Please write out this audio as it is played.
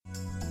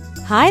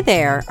Hi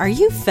there, are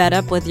you fed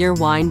up with your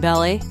wine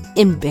belly?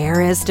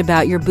 Embarrassed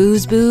about your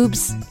booze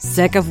boobs?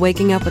 Sick of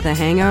waking up with a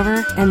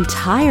hangover? And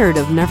tired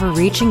of never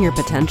reaching your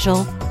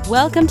potential?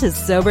 Welcome to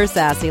Sober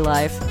Sassy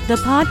Life, the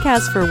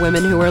podcast for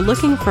women who are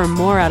looking for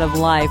more out of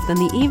life than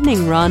the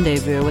evening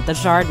rendezvous with the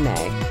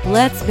Chardonnay.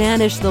 Let's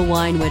banish the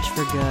wine witch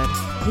for good.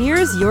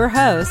 Here's your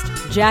host,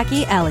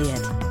 Jackie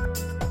Elliott.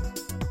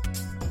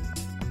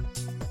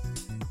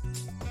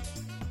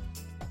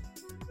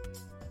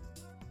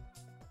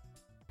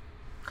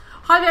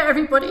 Hi there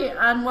everybody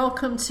and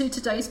welcome to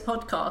today's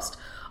podcast.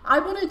 I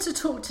wanted to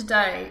talk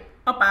today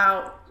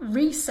about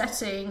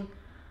resetting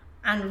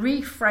and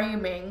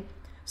reframing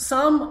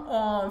some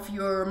of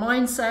your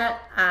mindset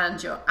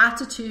and your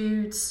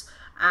attitudes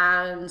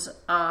and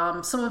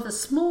some of the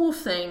small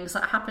things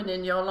that happen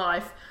in your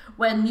life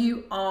when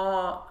you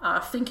are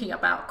thinking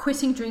about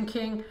quitting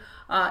drinking,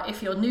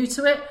 if you're new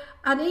to it,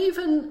 and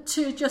even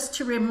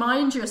to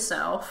remind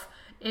yourself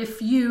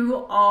if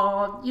you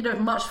are,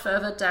 much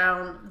further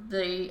down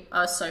the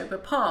sober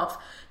path.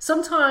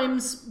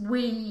 Sometimes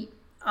we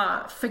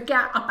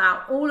forget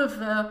about all of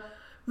the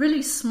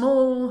really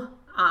small,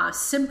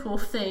 simple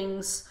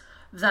things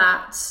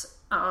that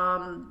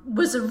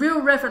was a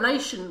real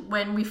revelation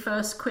when we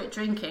first quit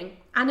drinking.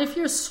 And if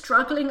you're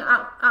struggling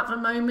at the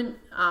moment,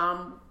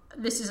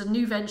 this is a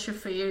new venture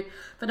for you,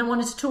 then I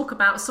wanted to talk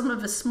about some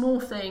of the small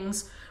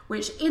things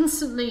which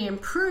instantly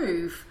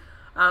improve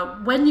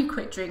when you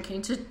quit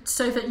drinking,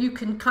 so that you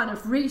can kind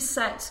of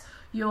reset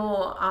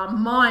your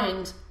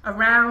mind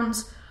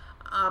around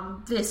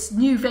this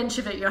new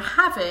venture that you're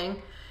having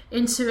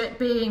into it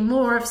being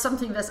more of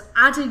something that's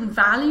adding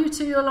value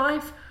to your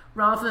life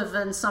rather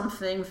than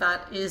something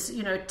that is,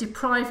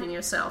 depriving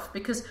yourself.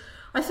 Because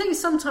I think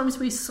sometimes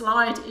we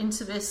slide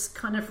into this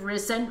kind of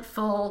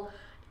resentful,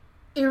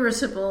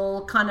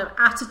 irritable kind of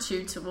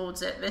attitude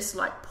towards it, this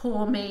like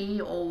poor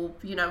me or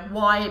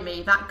why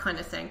me, that kind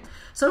of thing.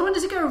 So I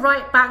wanted to go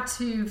right back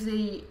to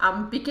the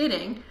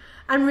beginning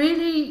and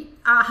really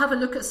have a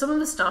look at some of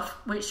the stuff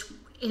which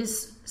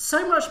is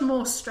so much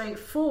more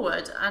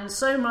straightforward and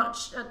so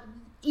much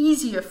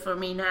easier for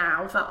me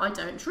now that I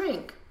don't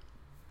drink.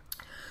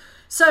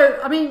 So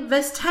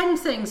there's 10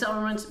 things that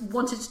I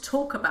wanted to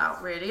talk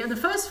about really, and the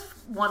first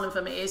one of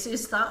them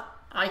is that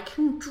I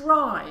can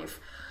drive.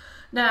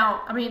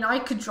 Now, I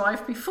could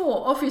drive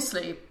before,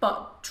 obviously,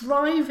 but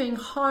driving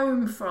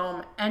home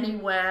from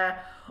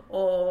anywhere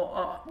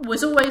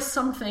was always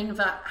something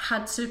that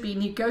had to be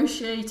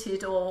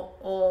negotiated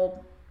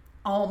or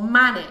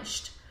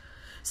managed.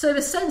 So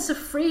the sense of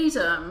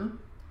freedom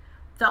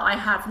that I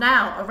have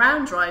now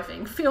around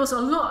driving feels a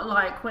lot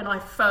like when I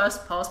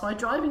first passed my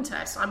driving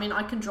test.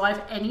 I can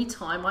drive any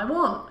time I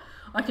want.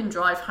 I can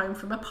drive home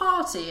from a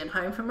party and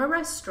home from a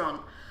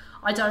restaurant.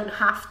 I don't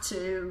have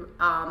to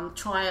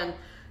try and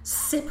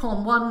sip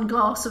on one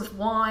glass of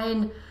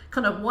wine,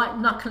 kind of white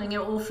knuckling it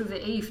all through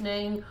the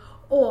evening,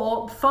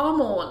 or far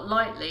more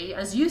likely,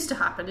 as used to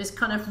happen, is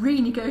kind of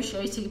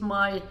renegotiating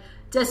my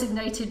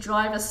designated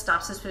driver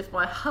status with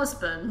my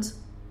husband,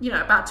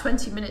 about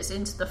 20 minutes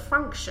into the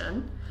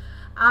function,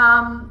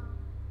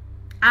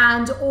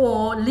 and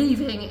or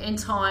leaving in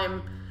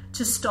time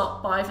to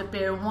stop by the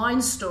beer and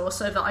wine store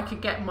so that I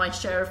could get my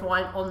share of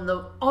wine on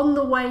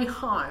the way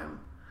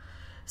home.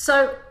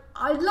 So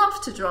I love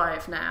to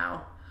drive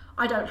now.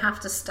 I don't have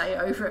to stay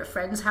over at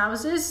friends'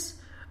 houses,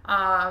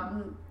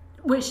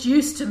 which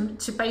used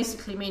to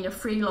basically mean a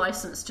free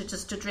license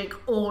to drink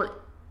all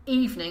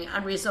evening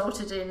and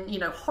resulted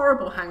in,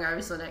 horrible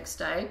hangovers the next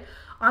day.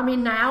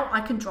 Now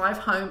I can drive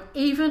home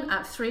even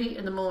at 3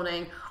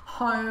 a.m,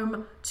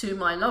 home to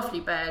my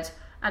lovely bed.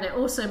 And it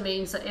also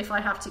means that if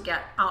I have to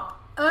get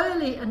up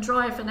early and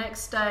drive the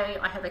next day,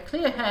 I have a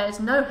clear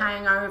head, no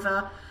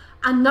hangover,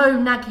 and no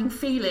nagging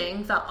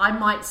feeling that I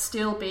might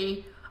still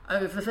be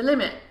over the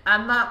limit,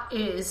 and that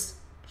is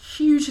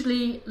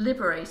hugely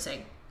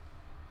liberating.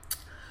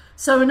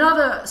 So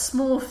another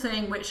small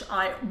thing which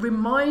I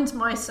remind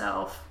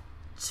myself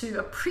to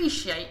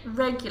appreciate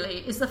regularly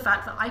is the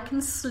fact that I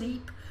can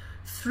sleep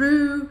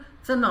through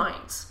the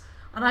night,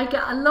 and I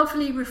get a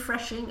lovely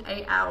refreshing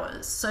 8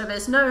 hours. So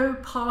there's no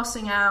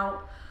passing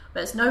out,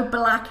 there's no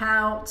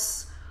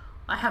blackouts.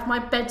 I have my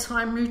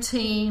bedtime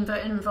routine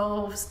that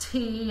involves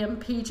tea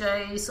and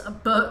PJs, a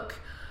book.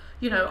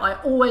 I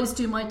always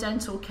do my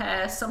dental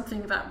care,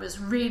 something that was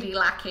really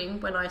lacking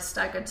when I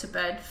staggered to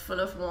bed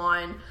full of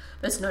wine.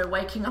 There's no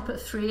waking up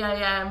at 3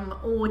 a.m.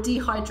 or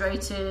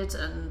dehydrated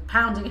and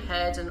pounding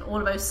head and all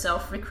of those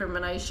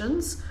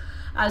self-recriminations,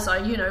 as I,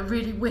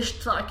 really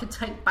wished that I could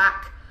take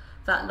back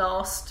that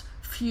last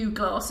few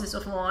glasses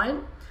of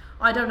wine.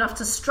 I don't have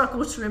to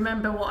struggle to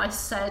remember what I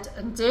said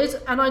and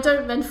did, and I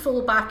don't then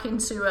fall back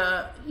into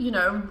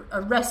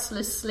a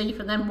restless sleep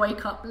and then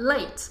wake up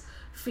late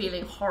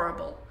feeling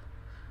horrible.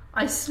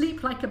 I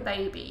sleep like a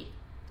baby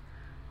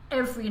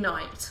every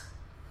night.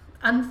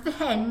 And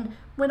then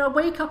when I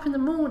wake up in the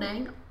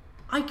morning,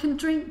 I can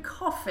drink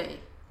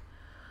coffee.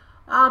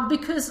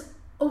 Because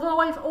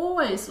although I've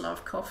always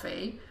loved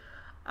coffee,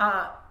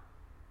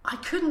 I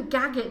couldn't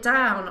gag it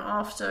down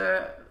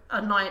after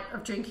a night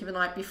of drinking the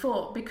night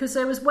before because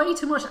there was way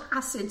too much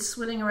acid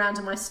swilling around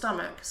in my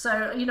stomach. So,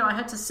 I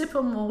had to sip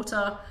on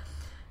water,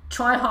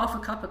 try half a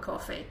cup of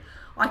coffee.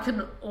 I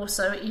can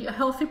also eat a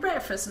healthy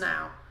breakfast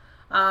now.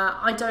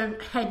 I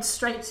don't head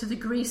straight to the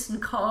grease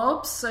and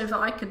carbs so that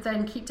I could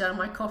then keep down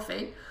my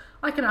coffee.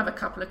 I can have a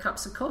couple of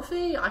cups of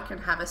coffee, I can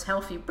have a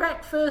healthy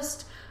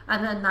breakfast,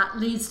 and then that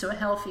leads to a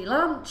healthy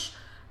lunch.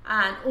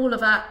 And all of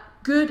that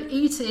good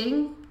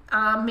eating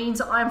means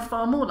that I'm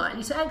far more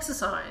likely to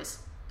exercise.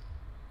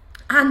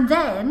 And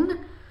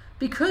then,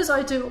 because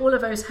I do all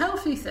of those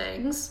healthy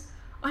things,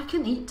 I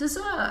can eat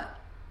dessert.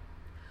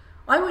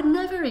 I would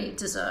never eat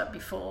dessert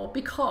before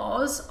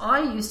because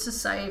I used to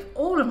save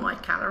all of my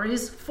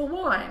calories for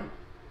wine.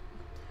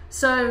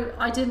 So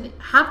I didn't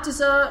have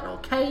dessert or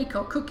cake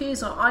or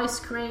cookies or ice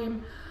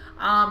cream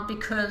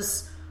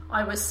because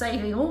I was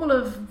saving all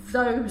of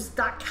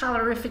that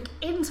calorific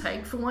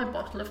intake for my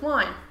bottle of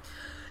wine.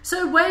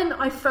 So when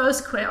I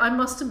first quit, I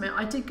must admit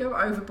I did go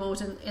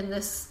overboard in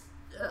this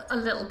a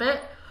little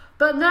bit,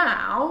 but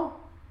now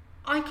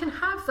I can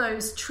have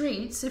those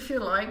treats, if you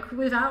like,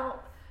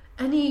 without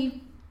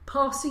any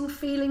passing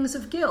feelings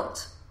of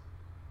guilt.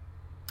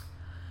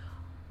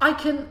 I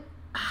can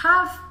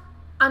have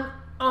an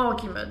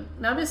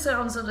argument. Now this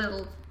sounds a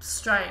little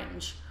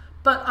strange,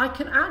 but I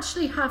can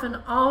actually have an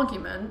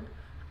argument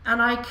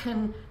and I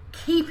can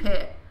keep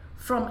it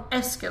from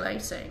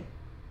escalating.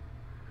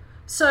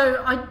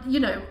 So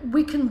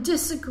we can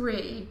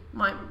disagree,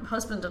 my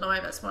husband and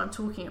I, that's what I'm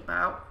talking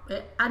about,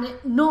 and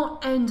it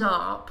not end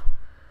up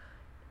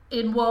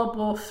in World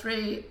War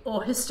III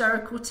or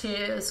hysterical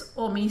tears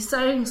or me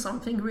saying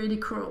something really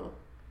cruel.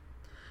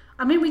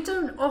 I mean, we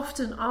don't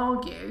often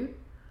argue,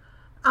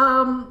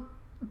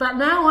 but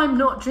now I'm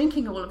not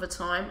drinking all of the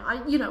time.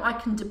 I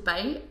can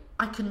debate,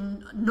 I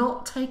can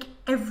not take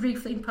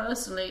everything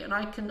personally, and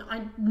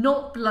I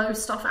not blow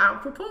stuff out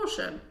of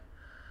proportion.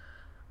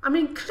 I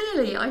mean,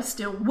 clearly I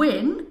still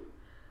win,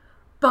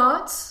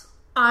 but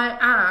I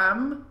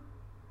am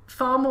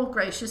far more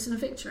gracious in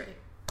victory.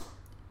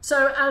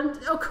 So, and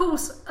of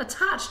course,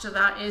 attached to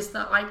that is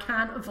that I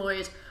can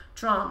avoid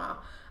drama.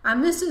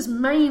 And this is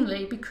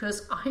mainly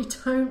because I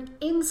don't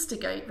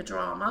instigate the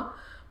drama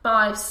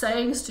by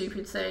saying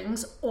stupid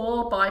things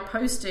or by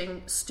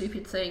posting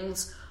stupid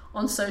things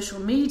on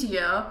social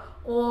media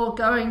or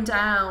going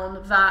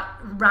down that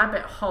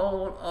rabbit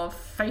hole of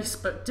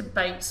Facebook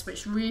debates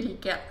which really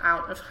get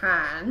out of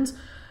hand,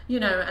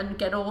 and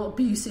get all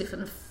abusive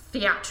and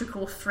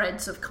theatrical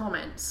threads of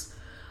comments.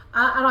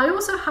 And I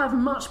also have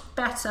much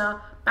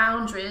better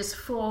boundaries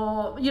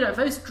for,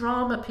 those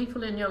drama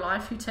people in your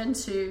life who tend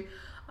to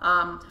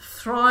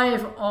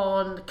thrive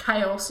on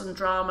chaos and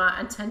drama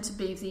and tend to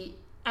be the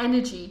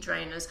energy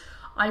drainers.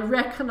 I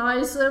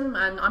recognise them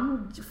and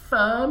I'm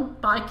firm,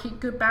 but I keep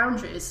good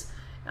boundaries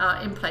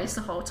in place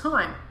the whole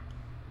time.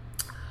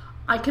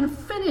 I can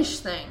finish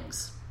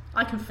things.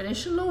 I can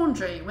finish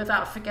laundry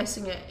without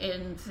forgetting it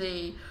in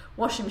the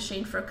washing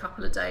machine for a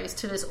couple of days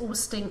till it's all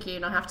stinky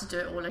and I have to do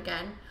it all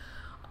again.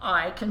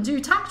 I can do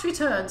tax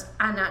returns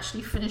and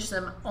actually finish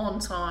them on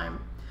time.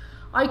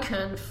 I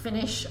can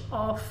finish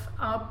off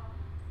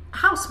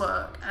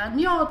housework and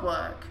yard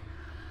work.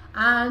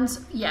 And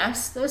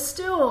yes, there's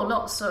still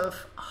lots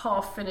of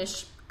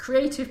half-finished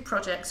creative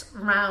projects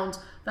around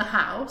the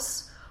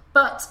house,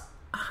 but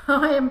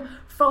I am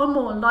far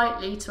more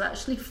likely to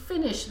actually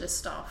finish this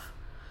stuff.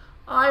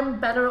 I'm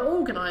better at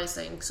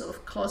organising sort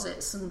of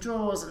closets and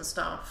drawers and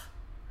stuff.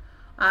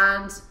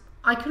 And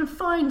I can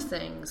find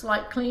things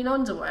like clean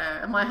underwear,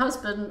 and my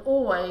husband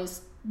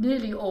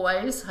nearly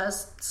always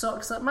has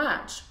socks that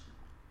match.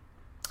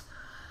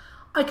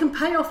 I can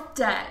pay off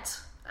debt.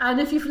 And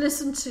if you've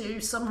listened to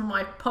some of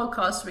my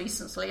podcasts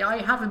recently,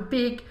 I have a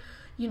big,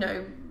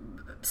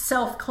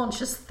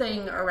 self-conscious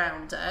thing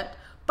around it.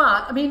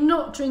 But, I mean,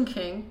 not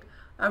drinking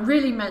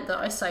really meant that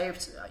I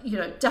saved,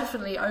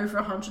 definitely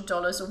over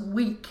 $100 a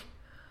week.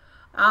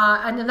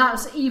 And then that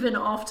was even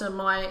after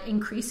my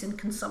increase in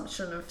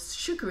consumption of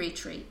sugary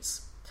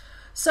treats.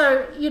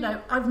 So,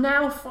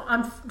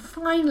 I'm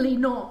finally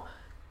not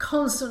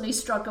constantly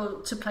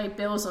struggle to pay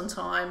bills on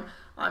time.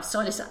 I've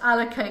started to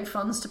allocate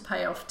funds to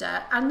pay off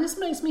debt, and this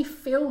makes me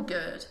feel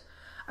good.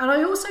 And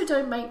I also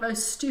don't make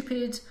those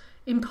stupid,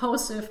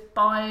 impulsive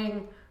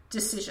buying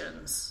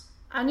decisions.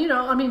 And,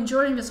 I'm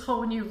enjoying this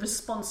whole new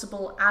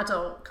responsible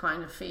adult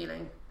kind of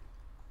feeling.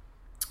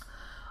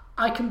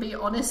 I can be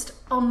honest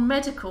on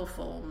medical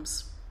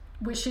forms,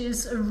 which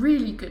is a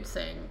really good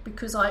thing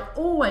because I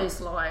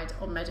always lied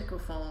on medical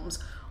forms.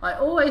 I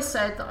always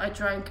said that I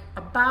drank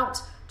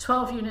about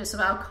 12 units of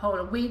alcohol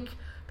a week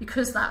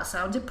because that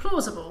sounded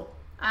plausible.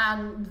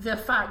 And the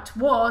fact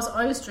was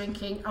I was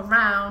drinking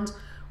around,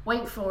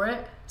 wait for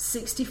it,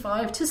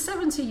 65 to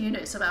 70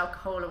 units of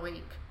alcohol a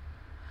week.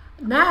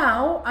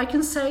 Now I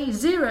can say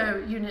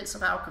 0 units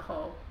of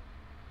alcohol.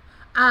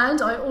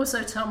 And I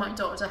also tell my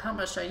doctor how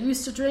much I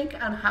used to drink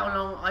and how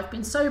long I've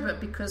been sober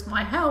because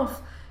my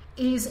health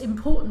is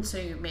important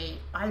to me.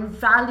 I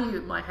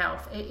value my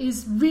health. It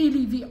is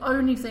really the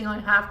only thing I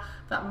have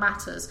that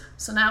matters.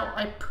 So now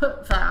I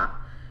put that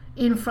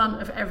in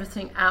front of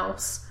everything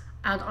else,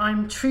 and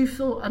I'm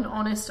truthful and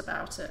honest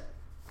about it.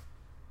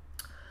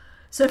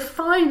 So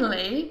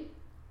finally,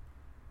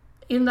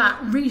 in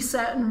that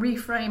reset and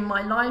reframe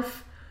my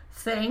life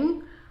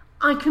thing,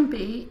 I can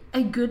be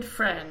a good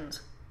friend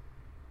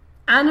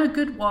and a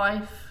good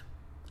wife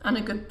and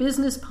a good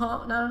business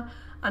partner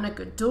and a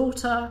good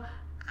daughter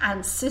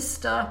and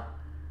sister,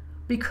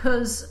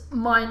 because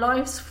my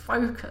life's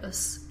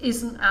focus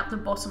isn't at the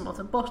bottom of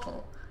the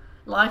bottle.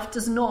 Life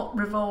does not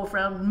revolve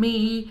around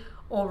me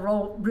or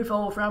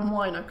revolve around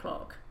wine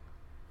o'clock.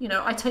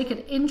 I take an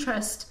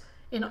interest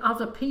in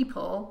other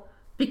people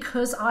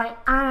because I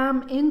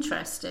am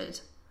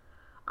interested.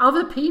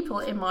 Other people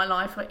in my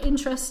life are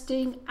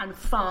interesting and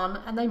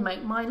fun, and they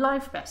make my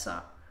life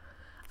better.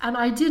 And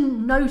I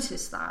didn't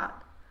notice that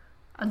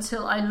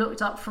until I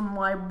looked up from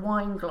my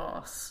wine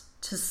glass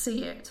to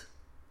see it.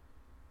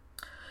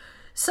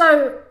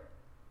 So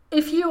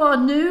if you are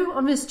new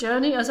on this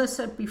journey, as I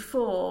said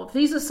before,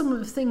 these are some of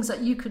the things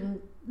that you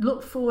can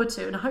look forward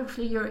to, and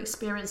hopefully you're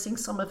experiencing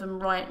some of them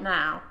right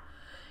now.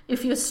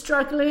 If you're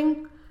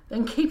struggling,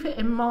 then keep it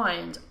in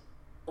mind.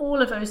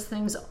 All of those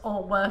things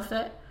are worth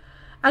it.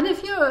 And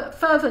if you're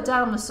further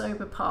down the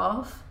sober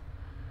path,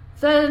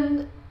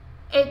 then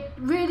it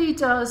really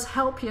does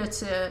help you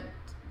to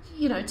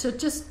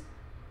just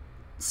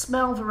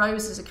smell the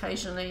roses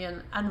occasionally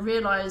and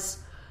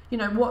realise,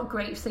 what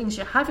great things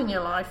you have in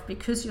your life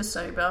because you're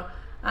sober,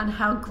 and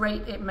how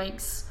great it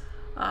makes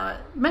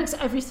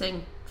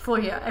everything for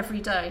you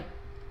every day.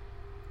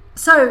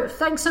 So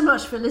thanks so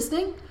much for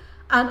listening,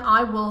 and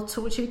I will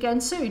talk to you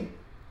again soon.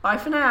 Bye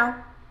for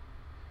now.